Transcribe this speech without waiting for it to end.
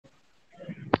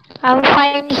I'm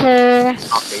fine, sir.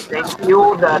 Okay, thank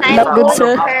you that I'm Not good, all good, of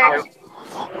sir. us sir.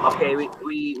 are okay.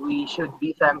 We should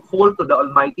be thankful to the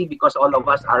Almighty because all of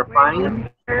us are fine,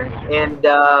 and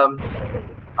uh,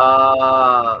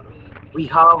 we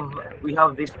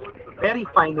have this very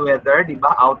fine weather, di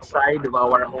ba, outside of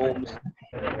our homes,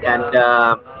 and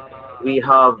we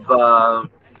have uh,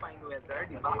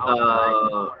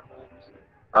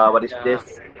 what is this?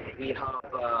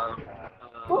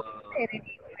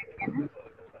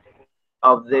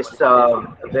 Of this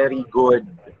very good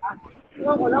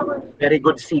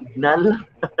signal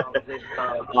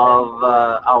of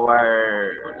our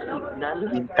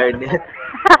internet.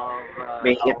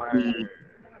 May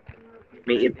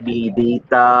it be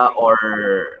data or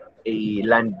a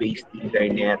land-based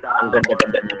internet. Ang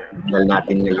ganda-ganda ng signal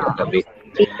natin ngayong gabi.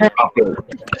 Okay.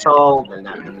 So,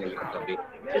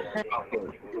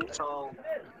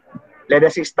 let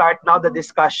us start now the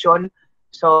discussion.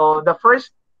 So, the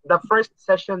first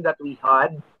session that we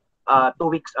had 2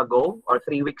 weeks ago or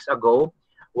 3 weeks ago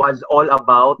was all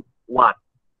about what?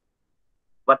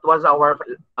 What was our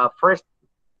first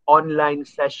online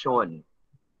session?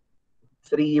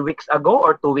 3 weeks ago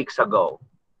or 2 weeks ago?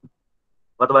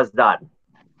 What was that?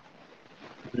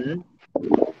 Hmm?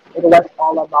 It was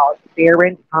all about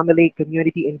parent, family,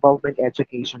 community involvement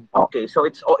education po. Okay, so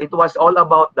it was all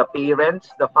about the parents,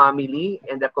 the family,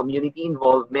 and the community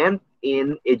involvement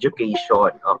in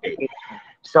education. Okay,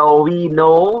 so we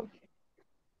know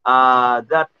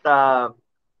that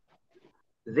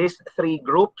these three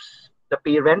groups, the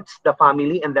parents, the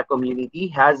family, and the community,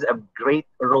 has a great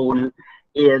role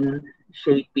in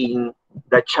shaping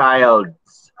the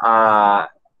child's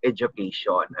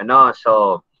education. Ano?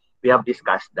 So we have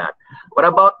discussed that. What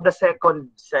about the second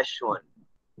session?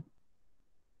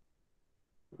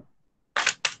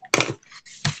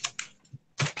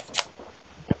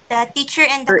 The teacher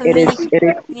and the Sir, it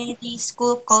is community,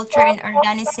 school culture and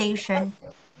organization.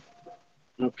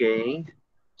 Okay.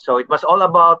 So it was all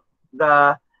about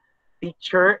the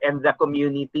teacher and the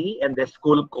community and the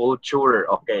school culture.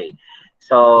 Okay.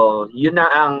 So, yun na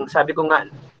ang sabi ko nga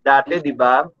dati, di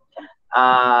ba?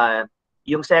 Uh,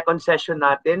 yung second session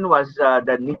natin was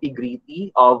the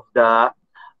nitty-gritty of the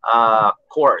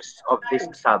course of this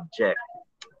subject.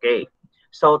 Okay.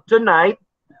 So, tonight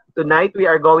we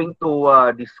are going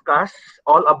to discuss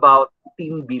all about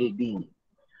team building.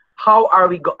 How are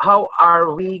we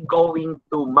going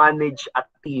to manage a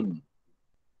team?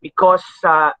 Because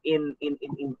in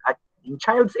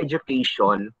child's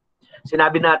education,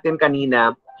 sinabi natin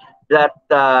kanina that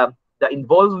the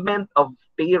involvement of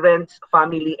parents,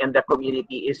 family, and the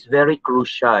community is very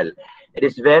crucial. It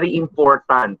is very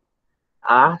important,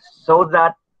 so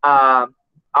that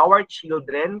our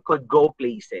children could go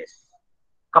places.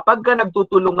 Kapag ka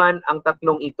nagtutulungan ang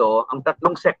tatlong ito, ang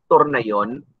tatlong sektor na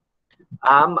yon,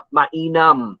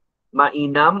 mainam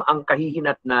ang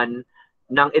kahihinatnan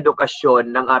ng edukasyon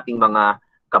ng ating mga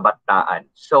kabataan.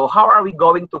 So how are we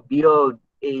going to build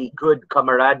a good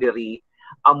camaraderie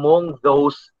among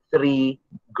those three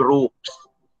groups?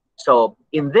 So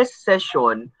in this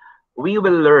session, we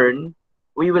will learn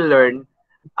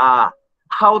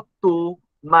how to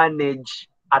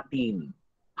manage a team.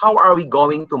 How are we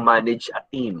going to manage a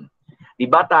team?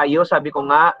 Diba tayo, sabi ko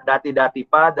nga, dati-dati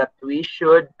pa, that we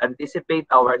should anticipate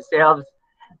ourselves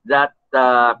that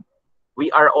we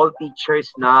are all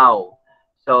teachers now.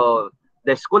 So,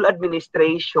 the school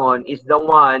administration is the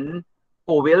one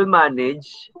who will manage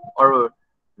or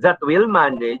that will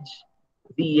manage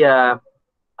the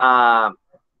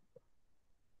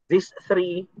these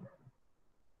three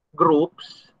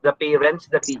groups, the parents,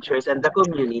 the teachers, and the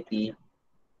community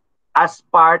as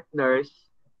partners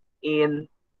in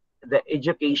the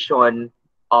education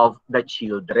of the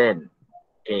children.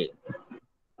 Okay.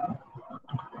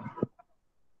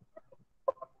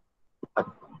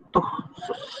 Ato,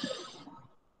 sus.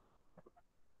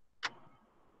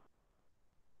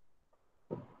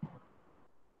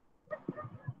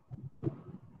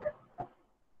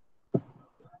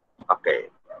 Okay.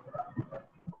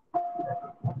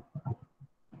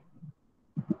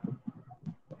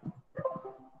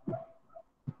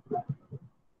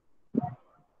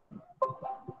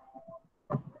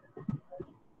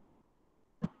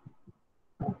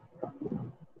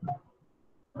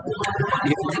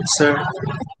 Yes, sir.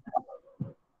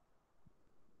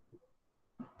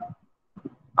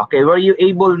 Okay, were you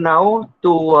able now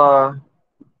to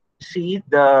see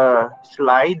the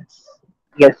slides?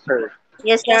 yes, sir.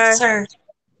 Yes, Yes, sir. sir.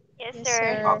 Yes, Yes, sir.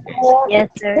 sir. Okay. Yes,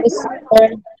 sir. Yes, sir.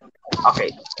 Okay.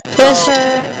 Yes, So,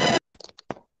 sir.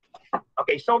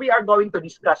 okay, so we are going to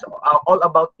discuss all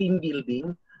about team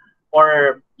building,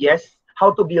 or yes,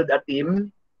 how to build a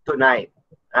team tonight.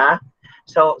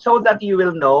 So that you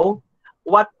will know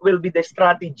what will be the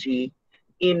strategy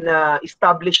in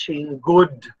establishing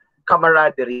good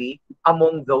camaraderie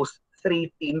among those 3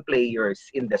 team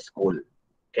players in the school.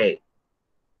 Okay.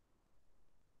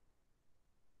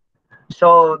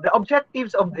 So the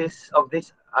objectives of this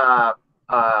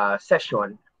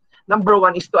session, number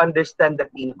 1 is to understand the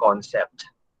team concept.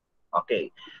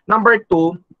 Okay. Number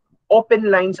 2,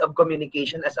 open lines of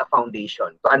communication as a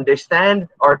foundation. To understand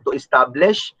or to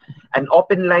establish an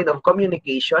open line of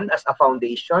communication as a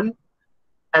foundation,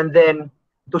 and then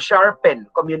to sharpen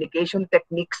communication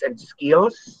techniques and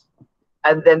skills,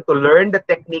 and then to learn the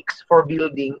techniques for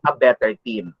building a better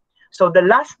team. So the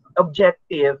last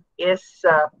objective is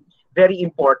very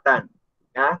important.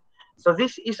 So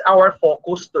this is our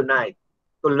focus tonight,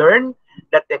 to learn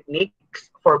the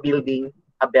techniques for building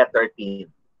a better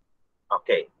team.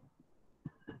 Okay.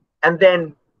 And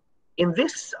then in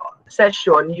this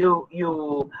session, you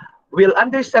will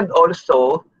understand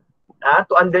also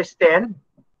to understand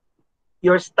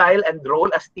your style and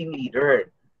role as team leader.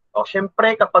 O,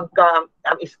 syempre, kapag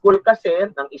ang school kasi,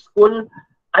 ng school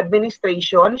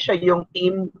administration, siya yung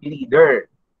team leader.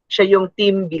 Siya yung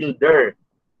team builder.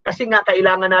 Kasi nga,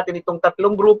 kailangan natin itong 3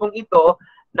 grupong ito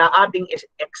na ating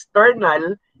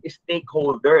external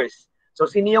stakeholders. So,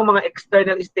 sino yung mga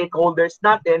external stakeholders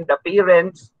natin? The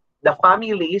parents, the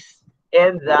families,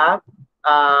 and the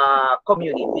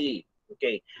community.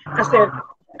 Okay.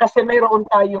 Kasi mayroon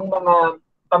tayong mga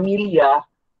pamilya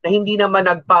na hindi naman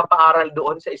nagpapaaral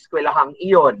doon sa eskwelahang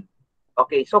iyon.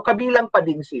 Okay, so kabilang pa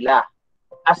din sila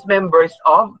as members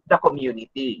of the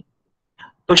community.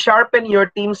 To sharpen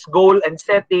your team's goal and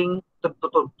setting,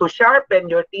 to sharpen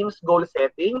your team's goal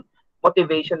setting,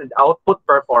 motivation and output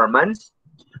performance,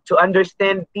 to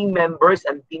understand team members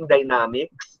and team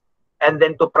dynamics, and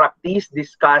then to practice,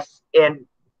 discuss, and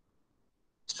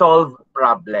solve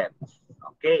problems.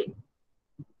 Okay.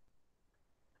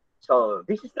 So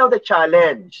this is now the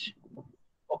challenge.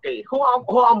 Okay, who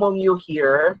among you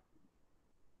here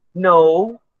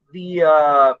know the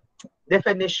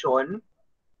definition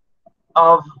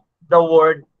of the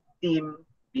word team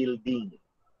building?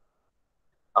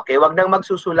 Okay, wag nang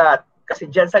magsusulat kasi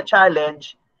dyan sa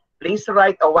challenge, please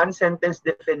write a 1-sentence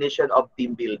definition of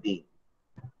team building.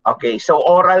 Okay, so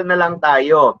oral na lang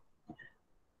tayo.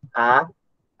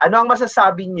 Ano ang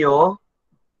masasabi nyo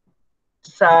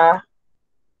sa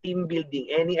team building?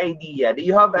 Any idea? Do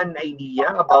you have an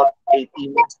idea about a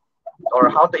team or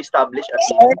how to establish a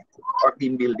team or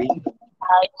team building?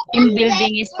 Team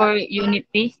building is for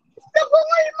unity.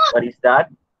 What is that?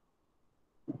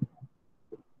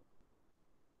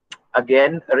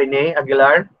 Again, Rene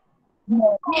Aguilar?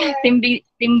 Team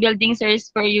building, sir, is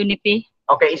for unity.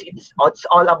 Okay, it's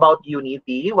all about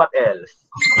unity. What else?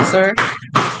 Sir?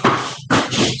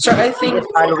 Sir, I think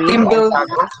team building...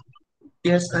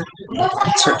 Yes, sir.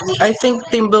 I think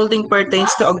team building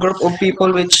pertains to a group of people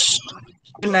which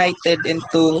united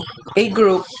into a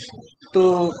group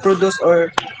to produce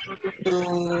or to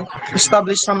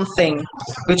establish something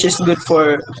which is good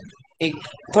for the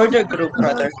group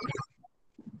rather.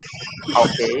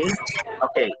 Okay.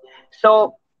 Okay.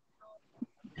 So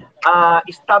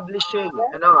establishing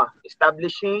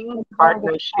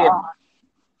partnership.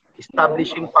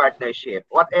 Establishing partnership.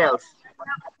 What else?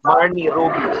 Marnie,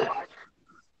 Ruby.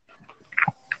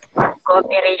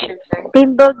 Cooperation, sir.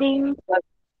 Team building.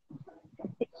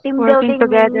 Team Working building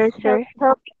together, means sir.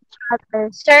 helping each other.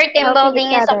 Certain Helping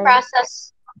building each is a other.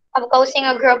 process of causing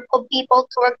a group of people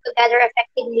to work together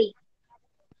effectively.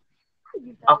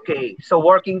 Okay, so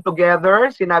working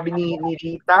together, sinabi ni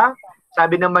Rita,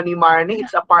 sabi naman ni Marnie,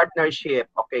 it's a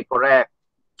partnership. Okay, correct.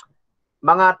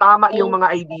 Mga tama yung mga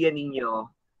idea ninyo.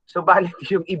 So, balik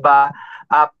yung iba,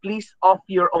 please off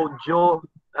your audio.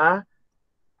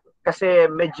 Kasi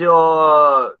medyo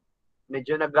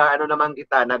nag-choppy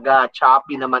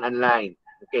naman online.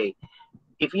 Okay.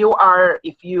 If you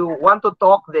want to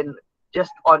talk, then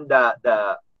just on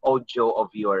the audio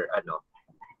of your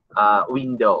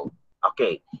window.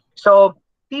 Okay. So,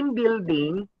 team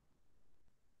building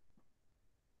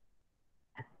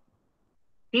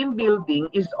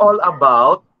is all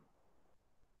about,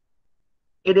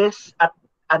 it is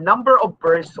a number of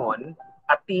person,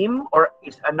 a team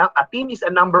is a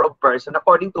number of person.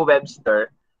 According to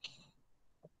Webster,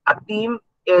 a team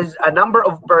is a number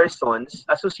of persons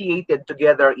associated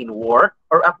together in work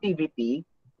or activity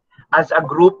as a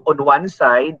group on one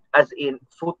side, as in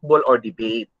football or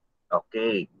debate.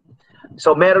 Okay.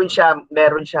 So meron siyang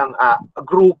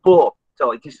grupo.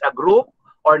 So it is a group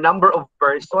or number of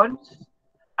persons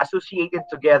associated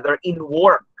together in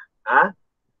work.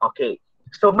 Okay.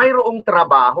 So mayroong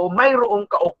trabaho, mayroong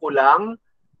kaukulang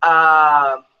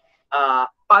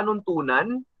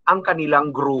panuntunan ang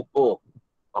kanilang grupo.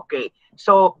 Okay.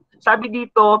 So, sabi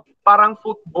dito, parang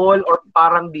football or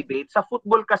parang debate. Sa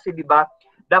football kasi, di ba,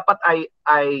 dapat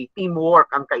ay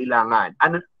teamwork ang kailangan.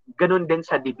 Ganun din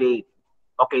sa debate.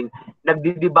 Okay,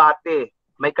 nagdidebate,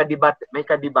 may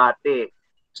kadebate.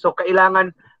 So,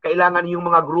 kailangan yung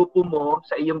mga grupo mo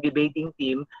sa iyong debating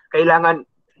team, kailangan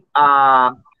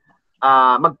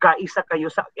magkaisa kayo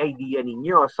sa idea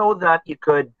ninyo so that you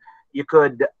could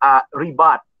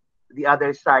rebut the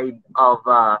other side of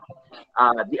the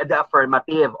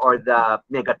affirmative or the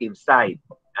negative side.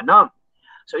 Ano?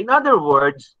 So in other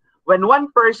words, when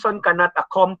one person cannot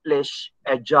accomplish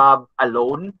a job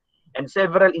alone and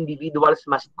several individuals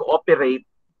must cooperate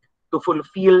to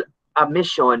fulfill a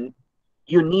mission,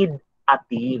 you need a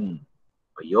team.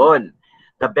 So yun.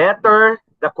 The better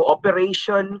the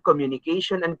cooperation,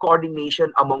 communication, and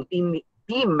coordination among team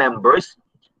members,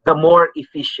 the more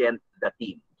efficient the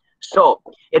team. So,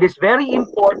 it is very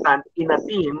important in a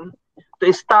team to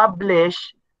establish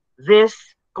this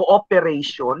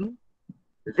cooperation,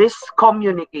 this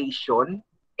communication,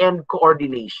 and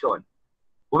coordination.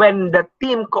 When the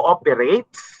team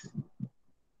cooperates,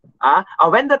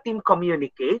 when the team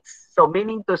communicates, so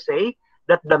meaning to say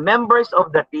that the members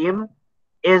of the team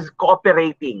is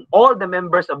cooperating. All the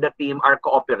members of the team are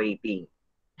cooperating.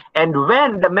 And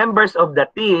when the members of the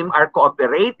team are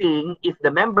cooperating, if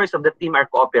the members of the team are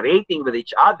cooperating with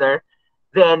each other,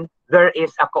 then there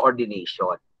is a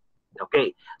coordination.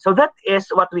 Okay, so that is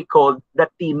what we call the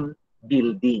team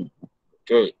building.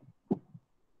 Okay,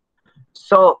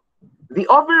 so the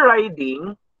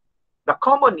overriding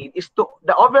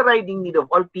need of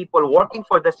all people working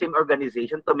for the same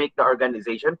organization to make the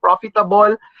organization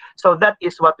profitable. So that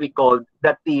is what we call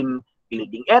the team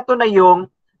building. Ito na yung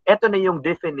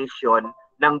definition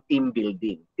ng team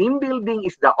building. Team building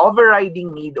is the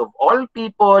overriding need of all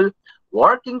people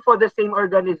working for the same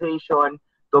organization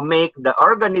to make the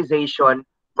organization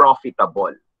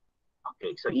profitable.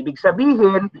 Okay, so ibig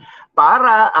sabihin,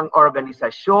 para ang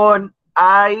organisasyon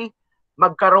ay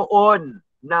magkaroon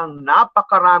ng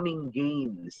napakaraming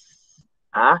gains,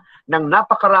 ng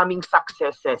napakaraming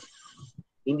successes,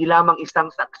 hindi lamang isang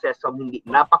success, so hindi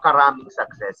napakaraming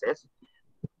successes,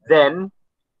 then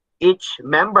each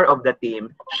member of the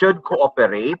team should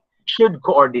cooperate, should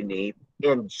coordinate,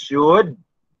 and should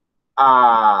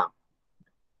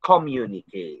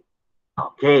communicate.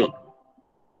 Okay.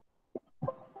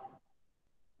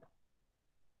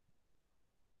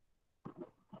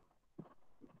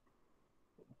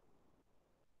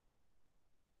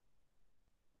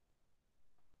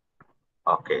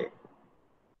 Okay.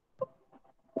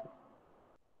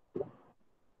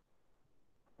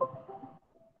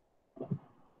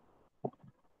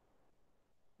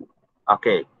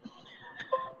 Okay.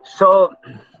 So,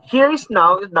 here is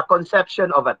now the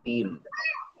conception of a team.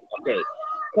 Okay.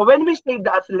 So, when we say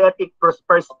the athletic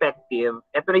perspective,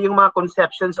 ito na yung mga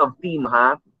conceptions of team,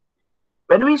 ha?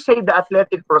 When we say the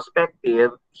athletic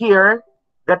perspective, here,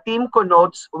 the team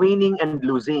connotes winning and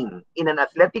losing. In an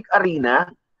athletic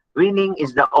arena, winning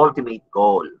is the ultimate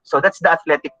goal. So that's the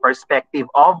athletic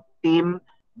perspective of team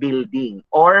building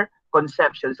or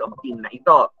conceptions of team na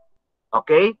ito.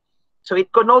 Okay? So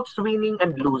it connotes winning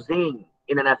and losing.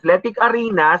 In an athletic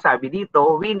arena, sabi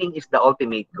dito, winning is the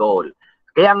ultimate goal.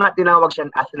 Kaya nga tinawag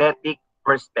siyang athletic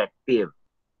perspective.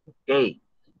 Okay?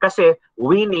 Kasi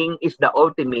winning is the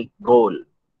ultimate goal.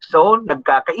 So,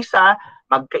 magkaisa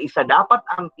dapat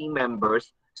ang team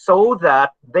members so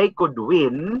that they could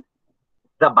win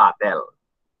the battle.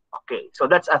 Okay, so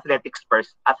that's athletic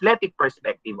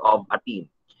perspective of a team.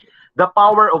 The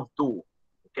power of two.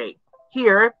 Okay,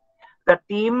 here, the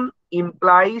team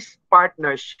implies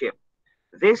partnership.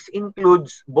 This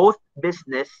includes both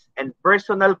business and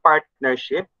personal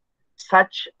partnership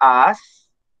such as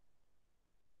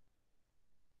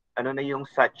ano na yung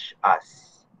such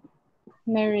as?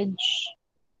 Marriage.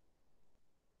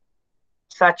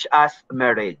 Such as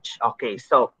marriage. Okay,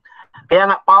 so kaya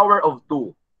nga power of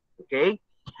two. Okay?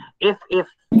 If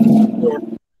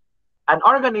an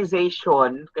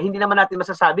organization, hindi naman natin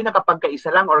masasabi na kapag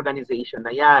kaisa lang organization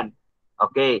na yan.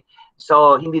 Okay?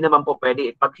 So hindi naman po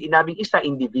pwede pag sinabing isa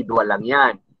individual lang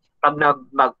yan. Pag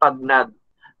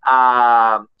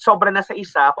sobra na sa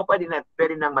isa, po pwede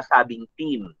nang masabing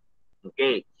team.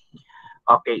 Okay?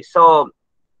 Okay, so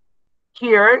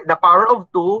here, the power of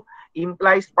two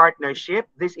implies partnership.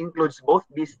 This includes both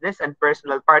business and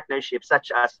personal partnerships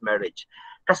such as marriage.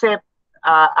 Kasi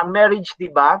ang marriage, di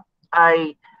ba,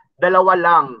 ay dalawa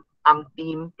lang ang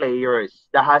team players,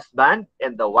 the husband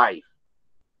and the wife.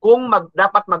 kung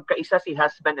dapat magkaisa si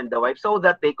husband and the wife so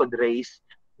that they could raise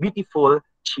beautiful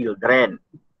children.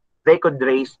 They could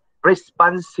raise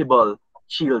responsible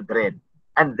children.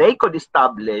 And they could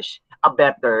establish a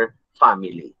better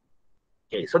family.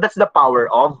 Okay, so that's the power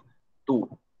of two.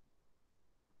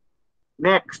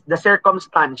 Next, the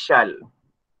circumstantial.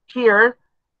 Here,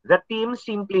 the team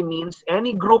simply means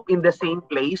any group in the same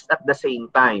place at the same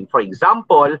time. For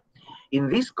example, in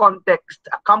this context,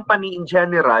 a company in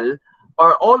general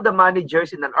or all the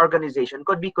managers in an organization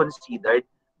could be considered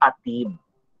a team.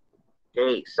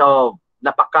 Okay, so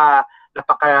napaka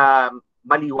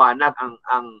maliwanag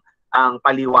ang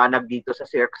paliwanag dito sa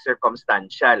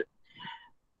circumstantial.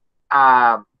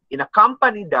 In a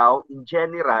company daw, in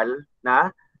general, na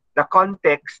the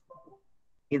context,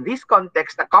 in this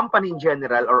context, a company in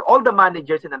general or all the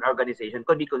managers in an organization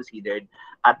could be considered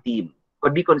a team,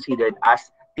 could be considered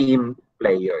as team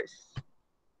players.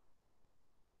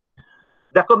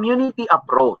 The community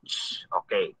approach.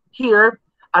 Okay, here,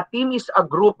 a team is a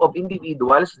group of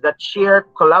individuals that share,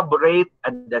 collaborate,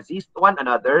 and assist one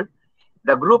another.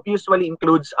 The group usually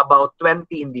includes about 20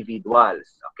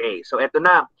 individuals. Okay, so eto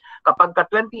na. Kapag ka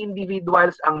 20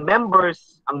 individuals ang member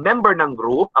ng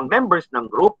group, ang members ng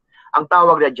group, ang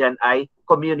tawag na dyan ay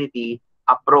community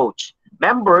approach.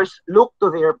 Members look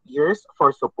to their peers for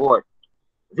support.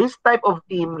 This type of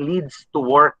team leads to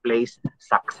workplace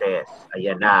success.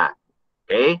 Ayan na.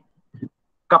 Okay?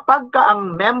 Kapag ka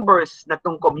ang members na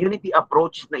itong community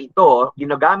approach na ito,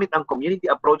 ginagamit ang community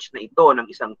approach na ito ng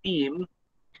isang team,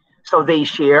 so they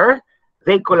share,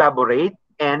 they collaborate,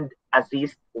 and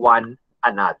assist one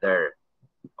another.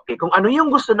 Okay, kung ano yung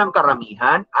gusto ng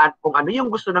karamihan, at kung ano yung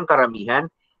gusto ng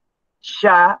karamihan,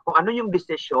 kung ano yung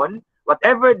decision,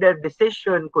 whatever the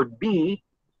decision could be,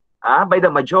 by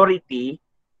the majority,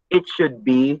 it should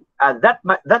be, that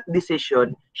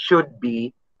decision should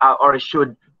be, or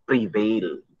should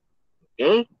prevail.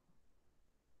 Okay?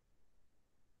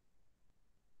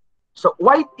 So,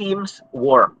 why teams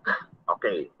work?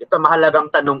 Okay, ito mahalagang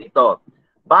tanong ito.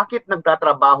 Bakit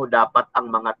nagtatrabaho dapat ang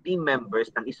mga team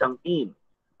members ng isang team?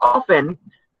 Often,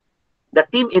 the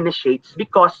team initiates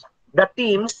because the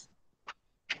teams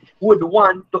would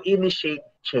want to initiate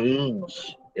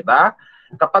change. Diba?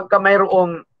 Kapag ka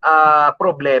mayroong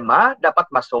problema, dapat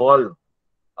masolve.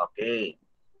 Okay.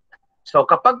 So,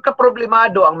 kapag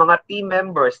ka-problemado ang mga team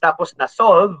members tapos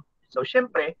na-solve, so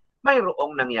syempre,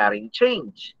 mayroong nangyaring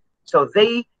change. So,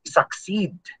 they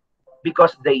succeed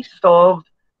because they solve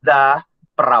the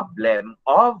problem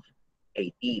of a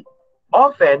team.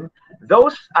 Often,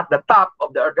 those at the top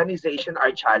of the organization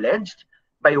are challenged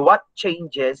by what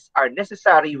changes are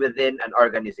necessary within an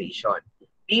organization.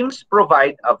 Teams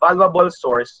provide a valuable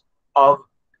source of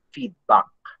feedback.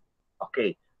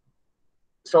 Okay.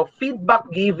 So, feedback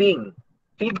giving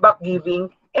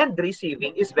and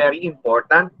receiving is very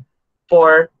important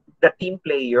for the team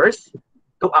players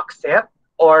to accept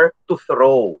or to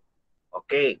throw.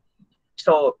 Okay.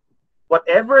 So,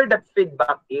 whatever that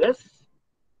feedback is,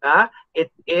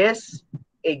 it is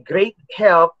a great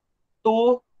help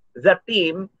to the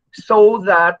team so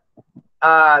that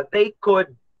they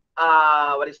could,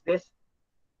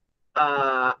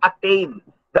 attain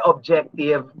the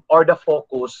objective or the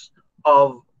focus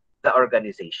of the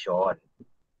organization.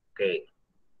 Okay.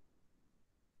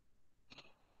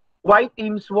 Why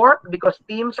teams work? Because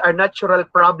teams are natural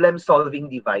problem-solving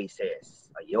devices.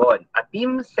 Ayun. A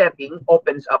team setting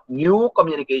opens up new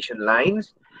communication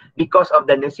lines because of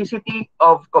the necessity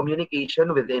of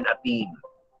communication within a team.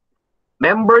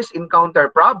 Members encounter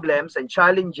problems and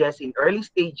challenges in early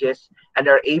stages and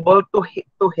are able to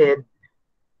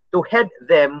head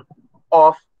them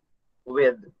off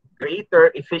with greater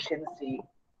efficiency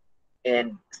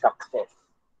and success.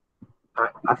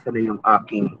 Asa na yung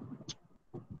aking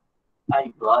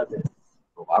eyeglasses?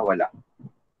 Wala.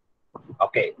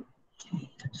 Okay.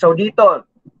 So dito,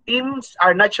 teams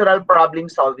are natural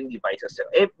problem-solving devices.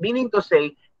 Meaning to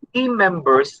say, team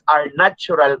members are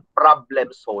natural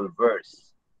problem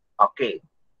solvers. Okay.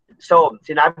 So,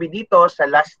 sinabi dito sa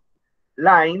last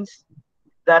lines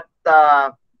that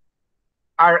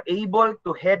are able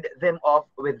to head them off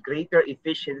with greater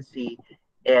efficiency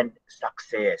and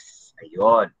success.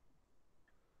 Ayun.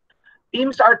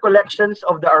 Teams are collections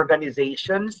of the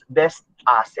organization's best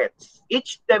assets.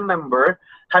 Each team member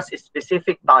has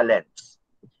specific talents.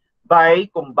 By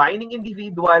combining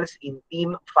individuals in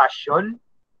team fashion,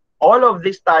 all of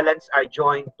these talents are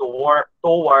joined to work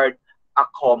toward a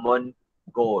common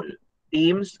goal.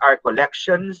 Teams are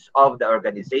collections of the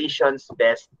organization's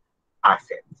best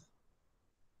assets.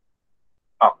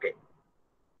 Okay.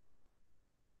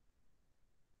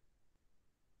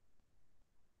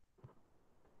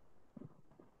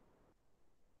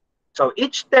 So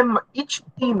each team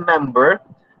member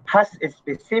has a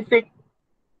specific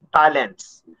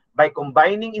talents. By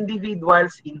combining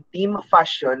individuals in team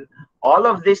fashion, all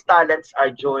of these talents are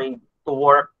joined to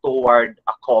work toward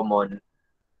a common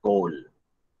goal.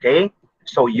 Okay?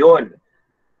 So yun.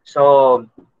 So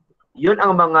yun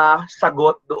ang mga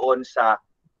sagot doon sa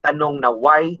tanong na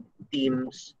why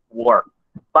teams work.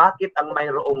 Bakit ang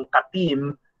mayroong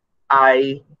ka-team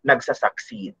ay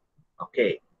nagsasucceed?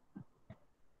 Okay.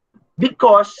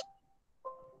 Because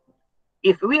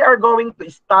if we are going to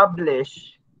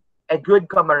establish a good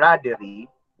camaraderie,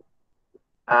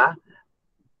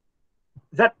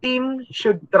 the team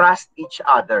should trust each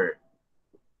other.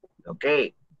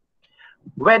 Okay.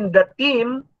 When the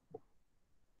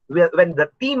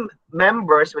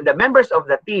members of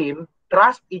the team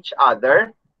trust each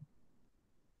other,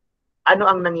 ano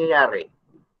ang nangyayari?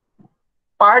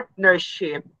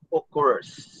 Partnership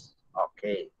occurs.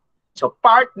 Okay. So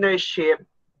partnership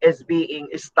is being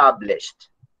established.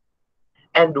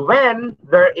 And when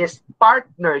there is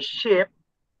partnership,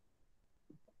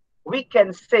 we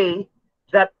can say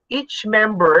that each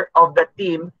member of the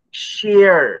team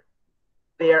share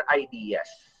their ideas.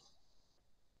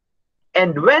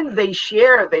 And when they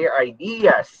share their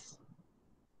ideas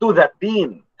to the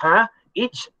team,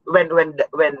 when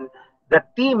the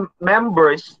team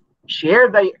members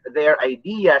share their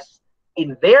ideas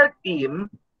in their team,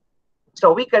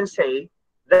 so we can say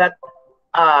that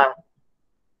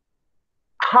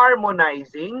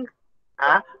harmonizing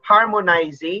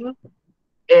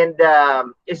and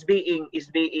is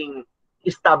being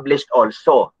established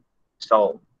also.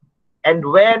 So, and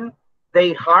when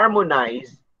they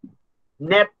harmonize,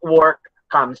 network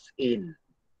comes in.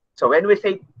 So when we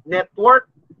say network,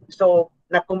 so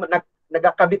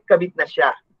nagkakabit-kabit na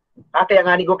siya. Kaya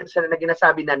nga ni ko kasi na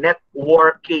ginasabi na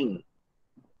networking.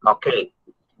 Okay.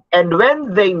 And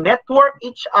when they network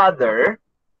each other,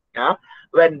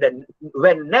 when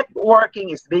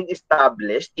networking is being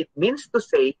established, it means to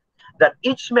say that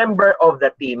each member of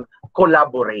the team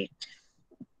collaborates.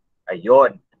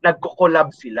 Ayun,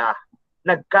 nagko-collab sila,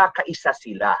 nagkakaisa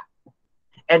sila.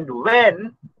 And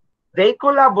when they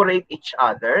collaborate each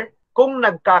other, kung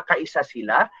nagkakaisa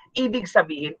sila, ibig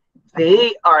sabihin,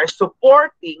 they are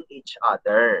supporting each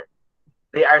other.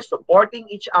 They are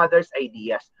supporting each other's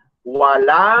ideas.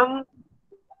 Walang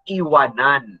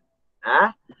iwanan.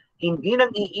 Hindi nang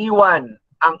iiwan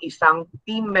ang isang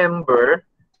team member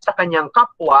sa kanyang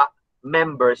kapwa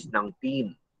members ng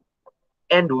team.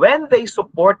 And when they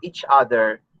support each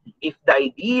other, if the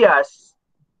ideas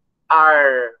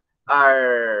are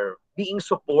being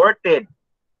supported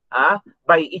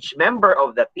by each member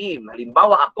of the team,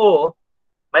 halimbawa ako,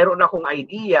 mayroon akong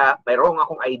ideas,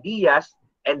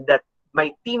 and that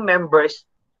my team members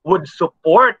would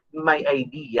support my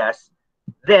ideas,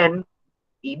 then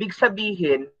ibig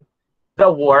sabihin,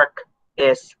 the work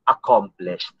is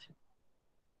accomplished.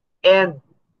 And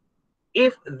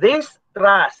if this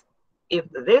trust, if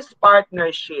this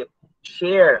partnership,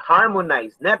 share,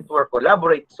 harmonize, network,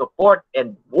 collaborate, support,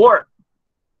 and work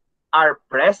are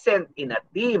present in a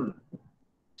team,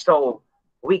 so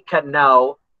we can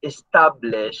now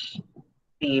establish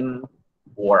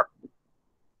teamwork.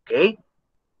 Okay?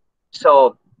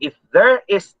 So if there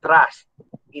is trust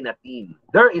in a team,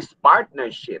 there is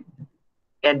partnership,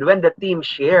 and when the team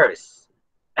shares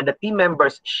and the team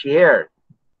members share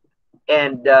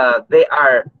and they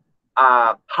are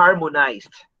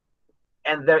harmonized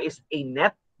and there is a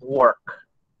network,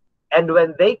 and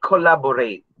when they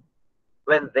collaborate,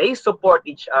 when they support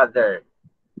each other,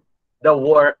 the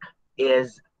work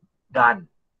is done.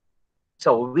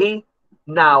 So we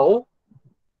now,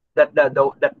 that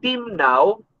the team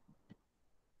now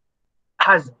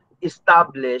has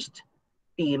established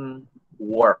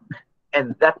teamwork,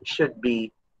 and that should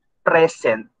be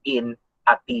present in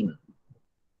a team.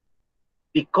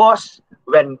 Because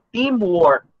when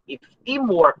if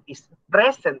teamwork is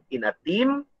present in a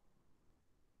team,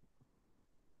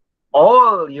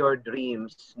 all your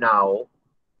dreams now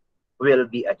will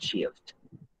be achieved.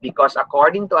 Because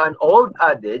according to an old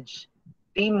adage,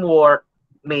 teamwork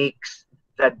makes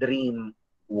the dream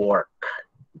work.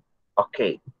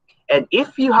 Okay. And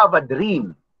if you have a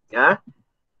dream,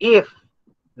 if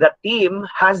the team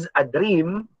has a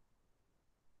dream,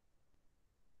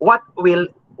 what will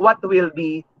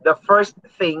be the first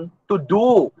thing to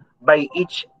do by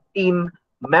each team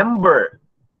member?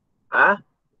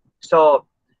 So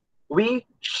we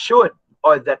should,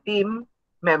 or the team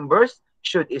members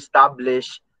should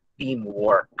establish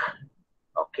teamwork.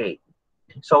 Okay.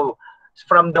 So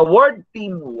from the word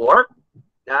teamwork,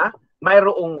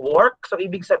 mayroong work, so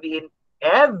ibig sabihin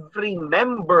every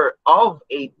member of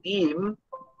a team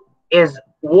is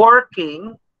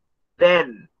working,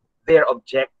 then their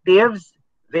objectives,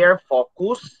 their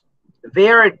focus,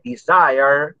 their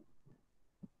desire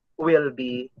will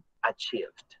be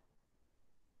achieved.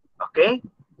 Okay?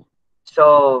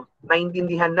 So,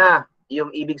 naintindihan na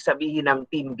yung ibig sabihin ng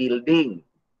team building.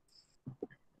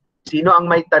 Sino ang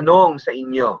may tanong sa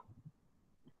inyo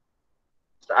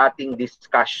sa ating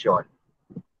discussion?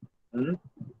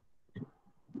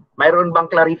 Mayroon bang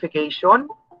clarification?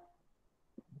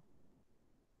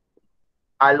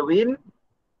 Alwin?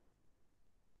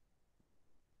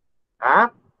 Ha?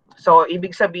 So,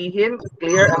 ibig sabihin,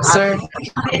 clear ang Sir,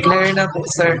 ating... clear na po,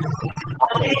 sir.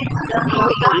 Okay.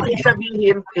 Ibig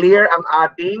sabihin, clear ang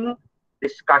ating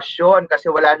discussion kasi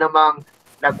wala namang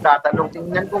nagtatanong.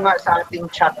 Tingnan ko nga sa ating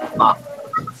chat box.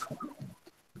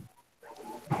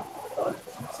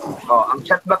 Oh, ang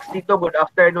chat box dito, good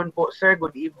afternoon po, sir.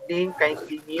 Good evening.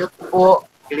 Kindly mute po.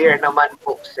 Clear naman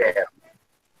po, sir.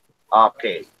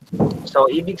 Okay. So,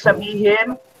 ibig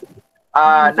sabihin,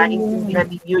 naintindihan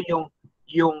ninyo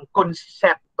yung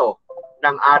konsepto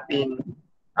ng ating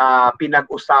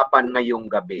pinag-usapan ngayong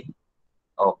gabi.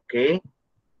 Okay?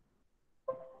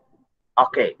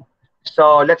 Okay.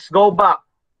 So, let's go back.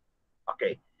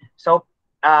 Okay. So,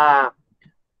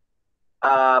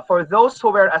 for those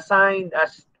who were assigned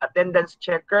as attendance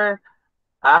checker,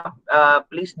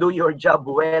 please do your job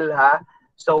well, ha?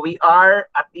 So, we are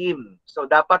a team. So,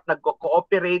 dapat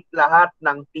nagko-cooperate lahat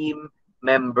ng team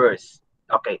members.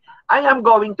 Okay. I am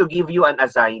going to give you an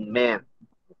assignment.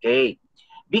 Okay.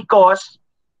 Because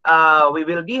we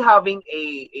will be having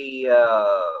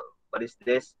what is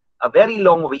this? A very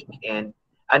long weekend.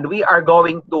 And we are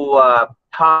going to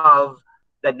have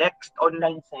the next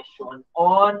online session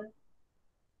on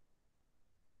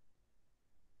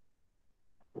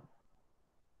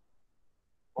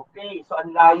okay, so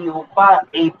ang layo pa,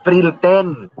 April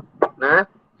 10. Na?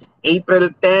 April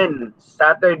 10,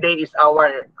 Saturday is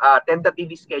our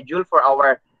tentative schedule for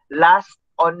our last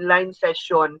online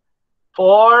session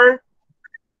for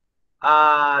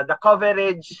the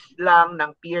coverage lang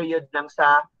ng period ng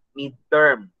sa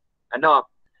midterm. Ano?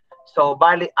 So,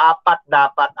 bali, 4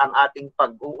 dapat ang ating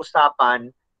pag-uusapan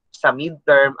sa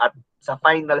midterm at sa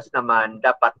finals naman,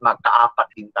 dapat magka-4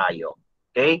 din tayo.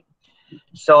 Okay?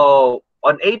 So,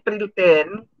 on April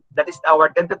 10, that is our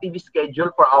tentative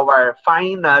schedule for our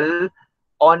final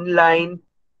online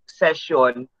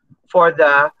session for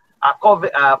the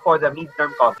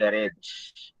midterm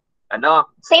coverage. Ano?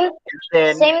 Same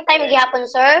time gihapon,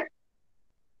 sir?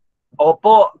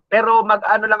 Opo, pero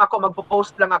mag-ano lang ako,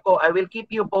 magpo-post lang ako. I will keep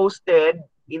you posted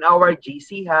in our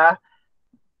GC, ha.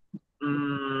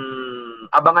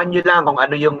 Abangan nyo lang kung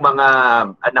ano yung mga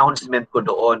announcement ko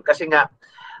doon. Kasi nga,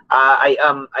 I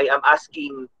am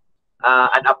asking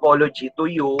an apology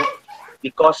to you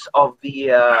because of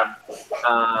the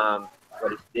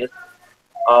what is this?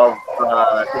 Of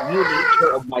the new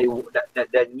nature of my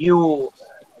the new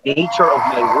nature of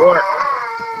my work.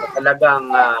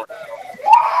 Talagang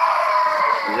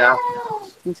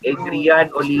Adrian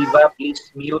Oliva,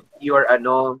 please mute your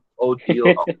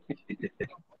audio.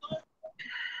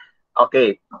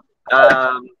 Okay.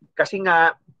 Kasi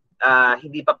nga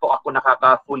hindi pa po ako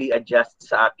nakaka-fully adjust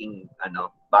sa aking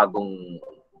bagong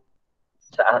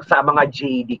sa mga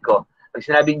JD ko. Pag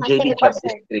sinabing JD job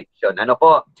description, ano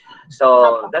po.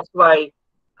 So, that's why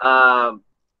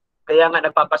kaya nga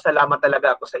nagpapasalamat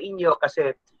talaga ako sa inyo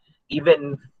kasi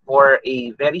even for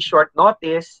a very short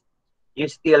notice, you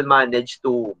still manage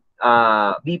to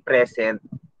be present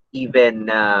even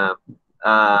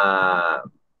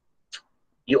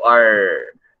you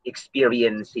are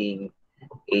experiencing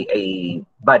a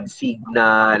bad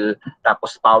signal,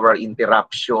 tapos power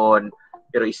interruption,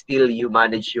 pero still you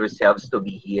manage yourselves to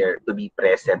be here, to be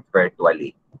present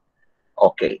virtually.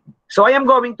 Okay. So I am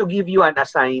going to give you an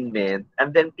assignment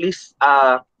and then please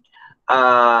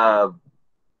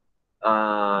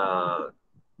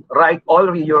write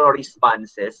all your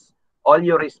responses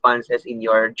in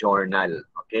your journal.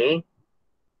 Okay?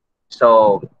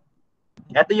 So,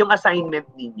 ito yung assignment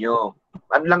ninyo.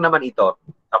 Ano lang naman ito?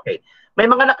 Okay. May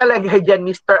mga nakalagay dyan,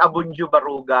 Mr. Abunju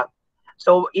Baruga.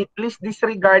 So, please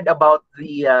disregard about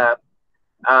the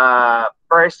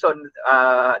person,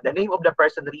 the name of the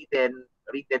person written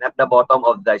at the bottom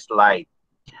of the slide.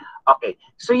 Okay.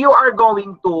 So, you are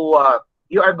going to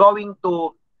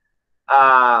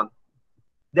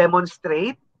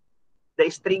demonstrate the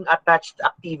string attached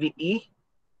activity.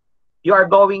 You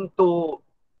are going to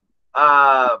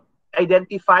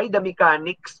identify the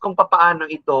mechanics kung paano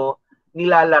ito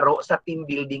nilalaro sa team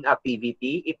building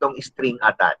activity, itong string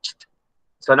attached.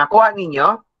 So, nakuha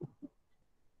ninyo?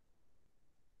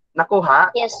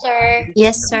 Nakuha? Yes, sir.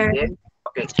 Yes, sir. Yes.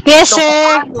 Okay. Yes, So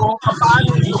sir. paano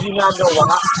ito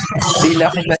ginagawa? Di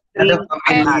lang kayo masyado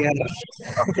String pamilyar. attached.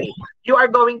 Okay. You are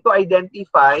going to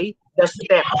identify the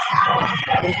steps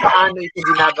kung paano ito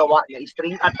ginagawa na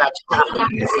string attached na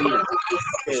activity.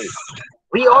 Okay.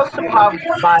 We also have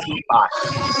body pass.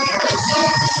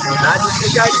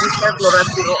 Disregard this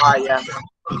Florence Roaya.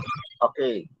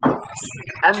 Okay.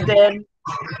 And then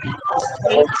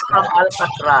escape from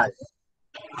Alcatraz.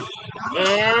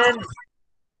 And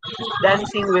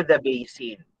dancing with the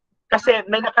basin. Kasi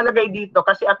may nakalagay dito,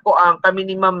 kasi kami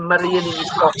ni Ma'am Maria ni Miss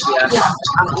Sofia,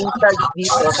 ang in charge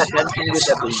dito sa dancing with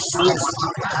the basin.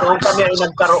 So kami ay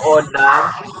nagkaroon ng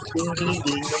team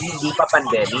building nung hindi pa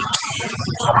pandemic.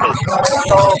 Okay.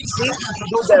 So please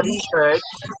do the research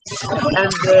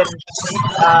and then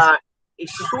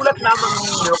isusulat lamang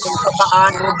ninyo kung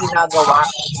paano ginagawa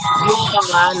yung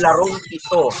mga larong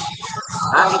ito.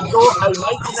 Ito ay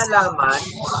may kinalaman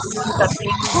sa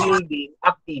team building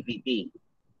activity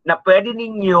na pwede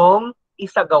ninyong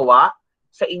isagawa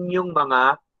sa inyong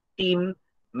mga team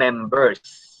members.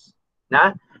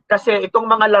 Kasi itong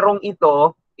mga larong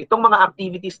ito, itong mga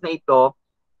activities na ito,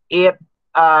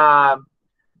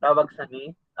 tawag sa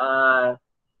ni,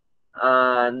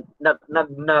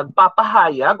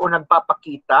 nagpapahayag o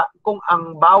nagpapakita kung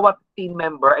ang bawat team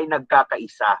member ay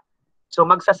nagkakaisa. So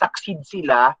magsasucceed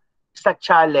sila sa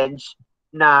challenge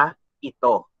na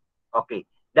ito. Okay.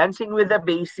 Dancing with the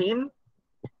Basin,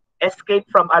 Escape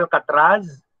from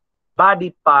Alcatraz,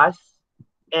 Body Pass,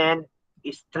 and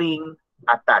String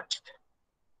Attached.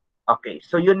 Okay.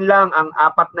 So yun lang, ang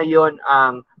apat na yon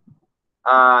ang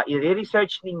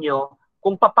i-research ninyo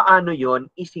kung paano yon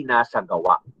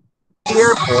isinasagawa.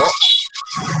 Clear po?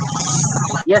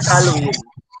 Yes, Alwin.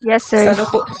 Yes, Sa sir. ano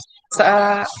po?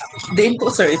 Sa din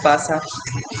po sir ipasa.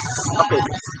 Okay.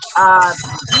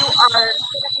 You are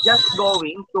just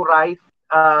going to write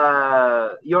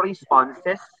your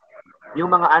responses,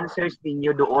 yung mga answers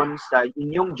ninyo doon sa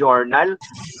inyong journal,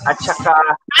 at saka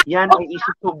yan ay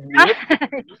isi-submit.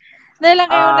 Dahil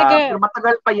lang kayo Pero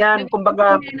matagal pa yan.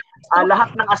 Kumbaga,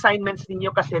 lahat ng assignments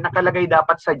ninyo kasi nakalagay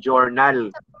dapat sa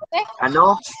journal.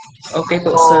 Ano? Okay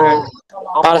po sir.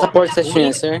 Para sa fourth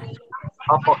session, sir.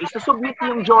 Opo, isusubmit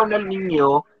yung journal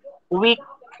ninyo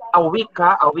a week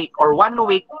or 1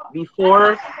 week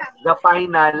before the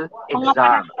final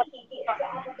exam.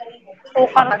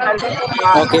 Matagal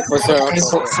pa. Okay po, sir. Okay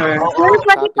po sir. Sir,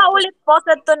 pwede pa ulit po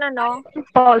sa ito na, no?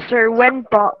 po, sir. When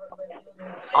po?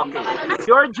 Okay.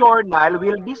 Your journal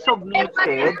will be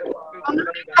submitted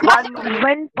 1 week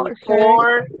When po, sir?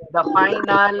 before the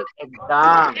final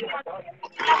exam.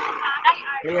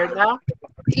 Clear na?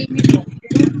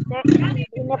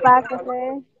 Pinapasa,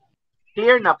 sir.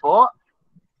 Clear na po?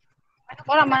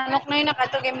 Wala, manok na yun.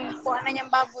 Nakatugim kuha na niyang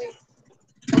baboy.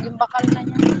 Yung bakal na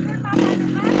niya.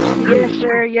 Yes,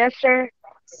 sir. Yes, sir.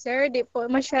 Sir, di po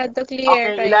masyado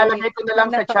clear. Okay, ilalagay ko na lang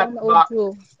sa chat box.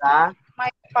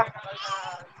 May pa.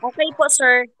 Okay po,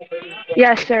 sir.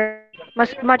 Yes, sir.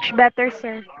 Much better,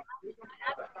 sir.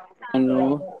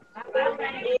 Ano?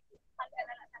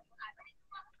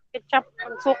 Ketchup,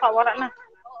 suka, wala na.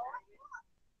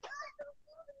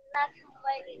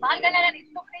 Mahal ka na lang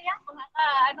ito kaya mga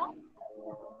ano?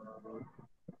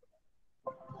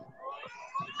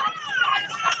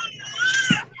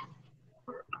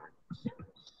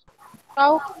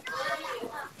 Ikaw?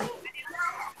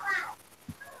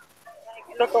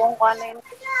 Lutoong ko ano yun.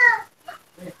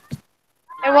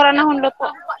 Wala na akong luto.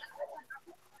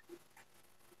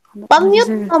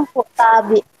 Pamute man po,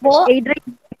 tabi po.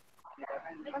 Adrian.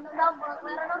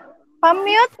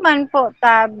 Pamute man po,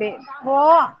 tabi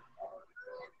po.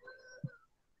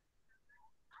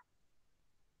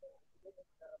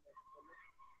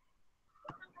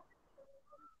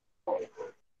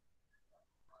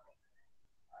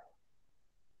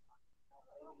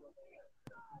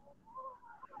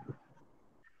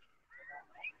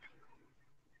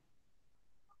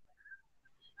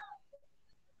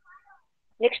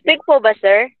 Next week po ba,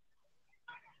 sir?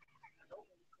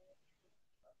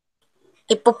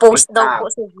 Ipopost daw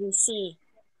po sa GC.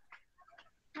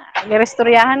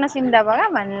 Girestoryahan na sinda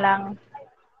ba man lang.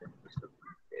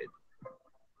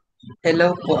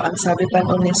 Hello po. Ang sabi pa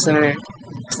po ni sir,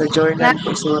 sa journal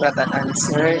po surat ang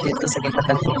answer dito sa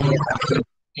gitatan po niya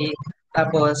activity.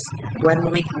 Tapos,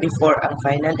 1 week before ang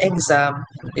final exam,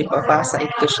 ipapasa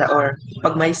ito siya or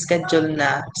pag may schedule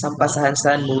na sampasahan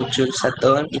sa module sa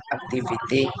doon,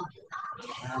 activity.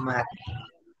 Salamat.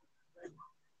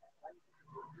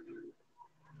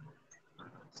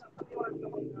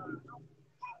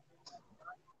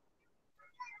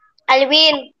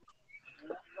 Alvin,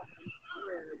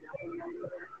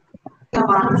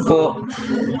 Po.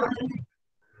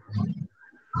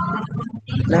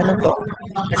 Lalo po.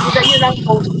 Nakita niyo lang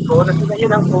post ko? Nakita niyo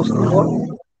lang post ko?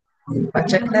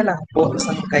 Pa-check na lang po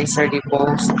sa kay Sir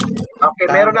Post. Okay,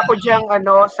 meron ako diyang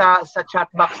sa chat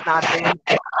box natin.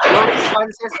 Your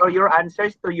responses or your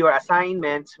answers to your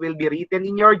assignments will be written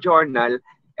in your journal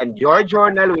and your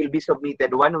journal will be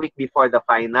submitted 1 week before the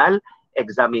final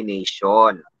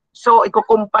examination. So,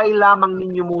 iko-compile lamang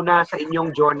ninyo muna sa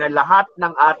inyong journal lahat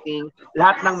ng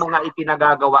mga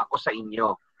ipinagagawa ko sa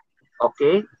inyo.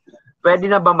 Okay? Pwede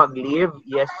na ba mag-leave?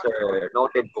 Yes, sir.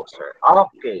 Noted po, sir.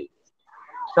 Okay.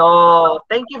 So,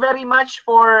 thank you very much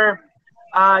for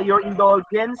your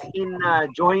indulgence in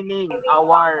joining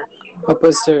our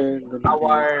Opo, sir. Good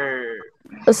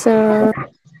night. Sir.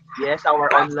 our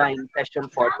online session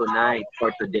for tonight,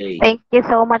 for today. Thank you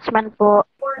so much man po.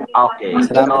 Okay.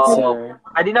 Salamat, So, sir.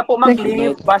 pwede na po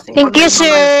mag-leave. Base Thank you, sir.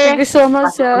 Thank you so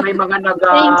much, Base sir. may mga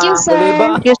Thank you, Huli sir. ba?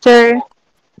 Thank you, sir.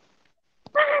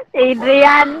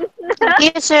 Adrian. Thank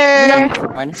you, sir.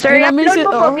 Ano? Sir, i-upload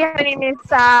mo po yan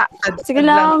sa Sige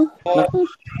lang.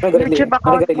 YouTube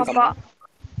account mo po.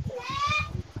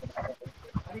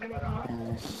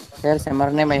 Sir, sa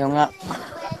marne may hunga.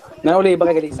 Nauli ba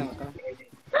kagalisan ka?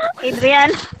 Adrian.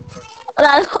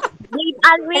 Dave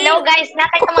Alvi. Hello guys,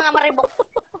 nakay ka mga maribok.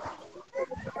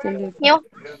 Nyo?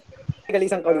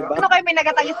 Kagalisan ka ulit ba? Ano kayo may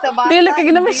nagatagis sa bata? Dili, kaya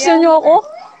ginamisyon niyo ako.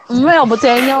 May abot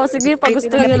sa inyo. Sige, pag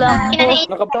gusto niyo lang. Kinanay.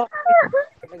 Nakapto.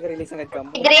 Nag-release agad ka mo.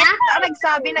 Adria? Ako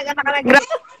nagsabi, nag-anak ka nag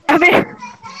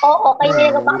Oo, kayo may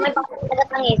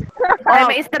nagatangis. Ay,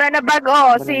 may istra na bag,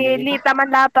 si Lita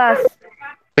Manlapas.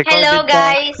 Hello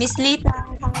guys. Miss Lita.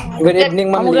 Good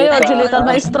evening, Ma'am Amo kayo, Lita. Julita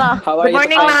Maestra. How are Good you?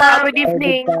 morning, ma'am. Good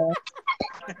evening.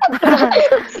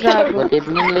 Good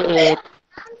evening, Liit.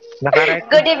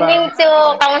 Good evening to.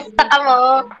 Kamusta ka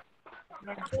mo?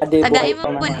 Ade, buhay Tagay pa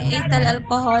mo po man. ethyl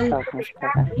alcohol.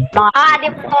 Adi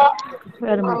po.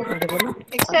 Siya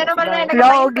naman na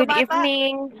Hello, nagatagis sa good bata.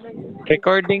 evening.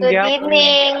 Good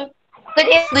evening. Good Good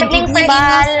evening, evening,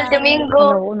 Sibal. Inosa.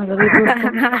 Domingo.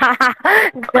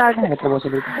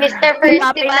 Mr.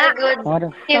 Festival, good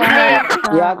evening.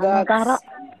 Yagats.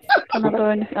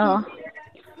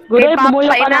 Gudoy, bumuyo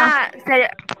ka na.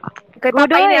 Kay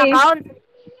Papa ini account.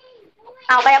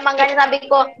 Kaya mangga sabi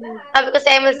ko sa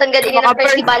Emerson Gadini ng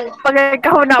festival. Pag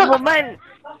ikaw na mo man.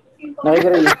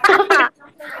 Nakigrill.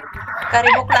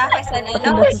 Karibok lang kay San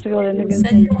Elo.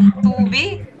 San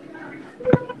Tubi.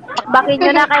 Bakit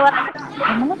nyo na kay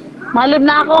Malim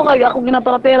na ako, kaya ako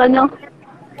ginaparatera niyo.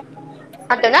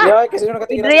 Ato na. Yoy, kasi nung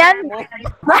nakatira Adrian? mo.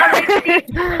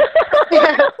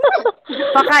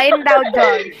 Pakain daw,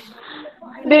 Josh.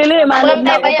 Dili, malim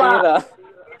na ako pa. Nakatira.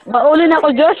 Mauli na ako,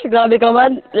 Josh. Grabe ka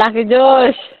man. Lucky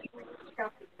Josh.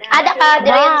 Ada ka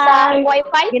diyan sa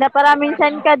wifi?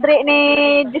 Ginaparaminsan ka, Dre, ni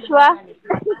Joshua.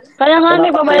 Kaya nga,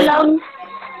 ni babay lang.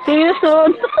 See you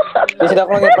soon. Kasi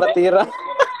ako lang yung pratira.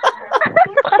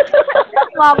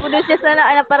 Mapuno siya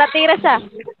sana, paratira siya.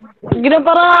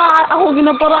 Ginapara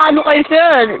ano kay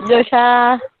Sir. Josh,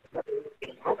 ha.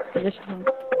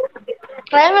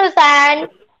 Emerson.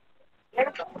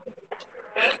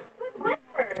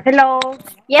 Hello.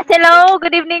 Yes, hello.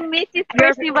 Good evening, Mrs.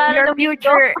 Percival. Your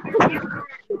future.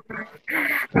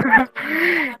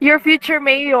 Your future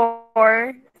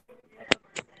mayor.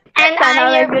 And I'm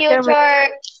your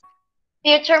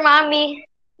future mommy.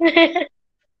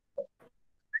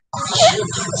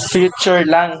 Future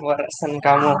lang, warasan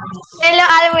ka mo. Hello,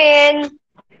 Alwin.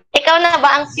 Ikaw na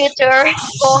ba ang future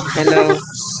ko? Hello.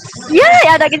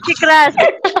 Yeah, naging si Crush.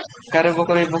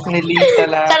 Karibok ni Lita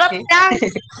Charot laki. lang.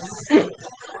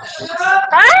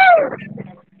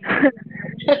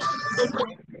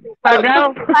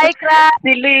 Pagaw. Hi, Crush.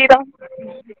 Dilito.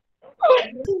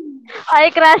 Hi,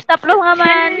 Crush. Taplo nga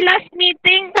man. Last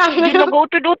meeting. Di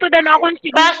mag-uto-duto na akong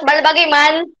sige. Crush, balbagi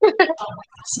man.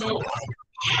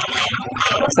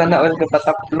 Sana all ka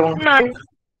pataplong. Nan.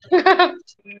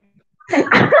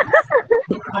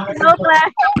 Hello,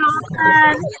 Crush. Taplo nga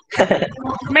man.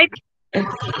 May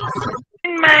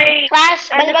Crush,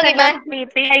 balbagi man. last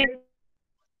meeting.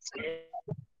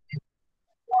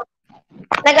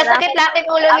 Nagasakit laking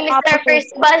ulo ni Mr.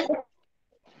 Percival.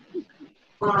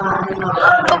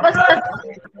 Basta.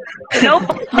 Hello,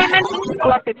 payment.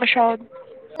 Lapit masyado.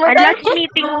 Ang last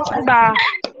meeting ba?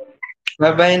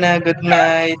 Bye-bye na, good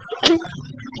night.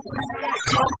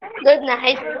 Good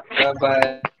night.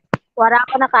 Bye-bye. Wala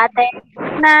ako nakate.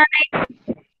 Night.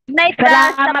 Night,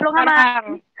 Crush. Salamat Taplo nga man. parang.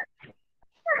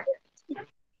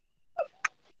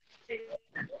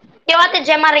 Yo, Ate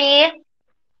Jemarie.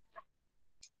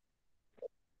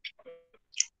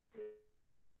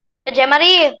 Ate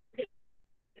Jemarie.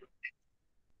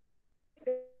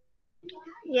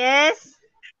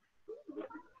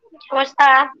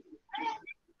 Kumusta?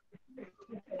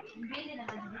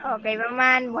 Okay pa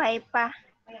man, buhay pa.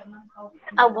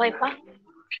 Buhay pa.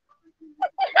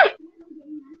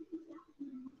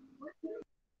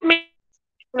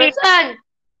 Wilson!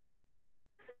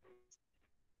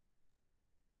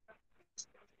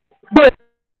 Good.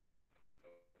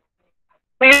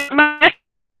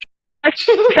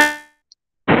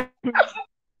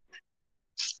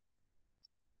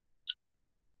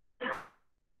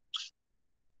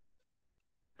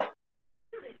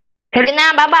 Sige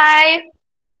na, bye-bye!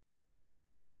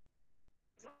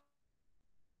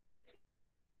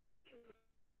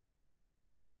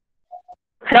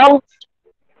 Hello?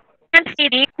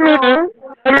 Meeting?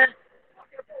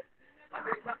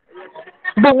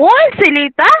 Bungol,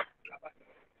 silita?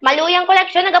 Maluyang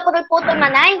koleksyon, nagaputol-putol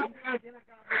manay.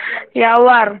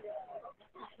 Yawar.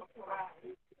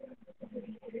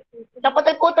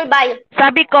 Nagaputol-putol ba?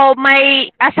 Sabi ko,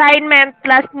 may assignment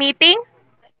last meeting?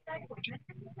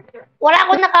 Wala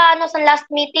ako naka sa last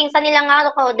meeting sa nilang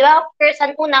ko, di ba?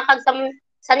 Person una kag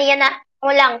sa niya na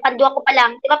lang, kadua ko pa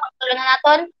lang. Di ba pagtulo na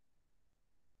naton?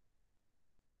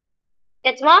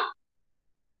 Gets mo?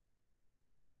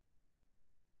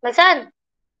 Masan?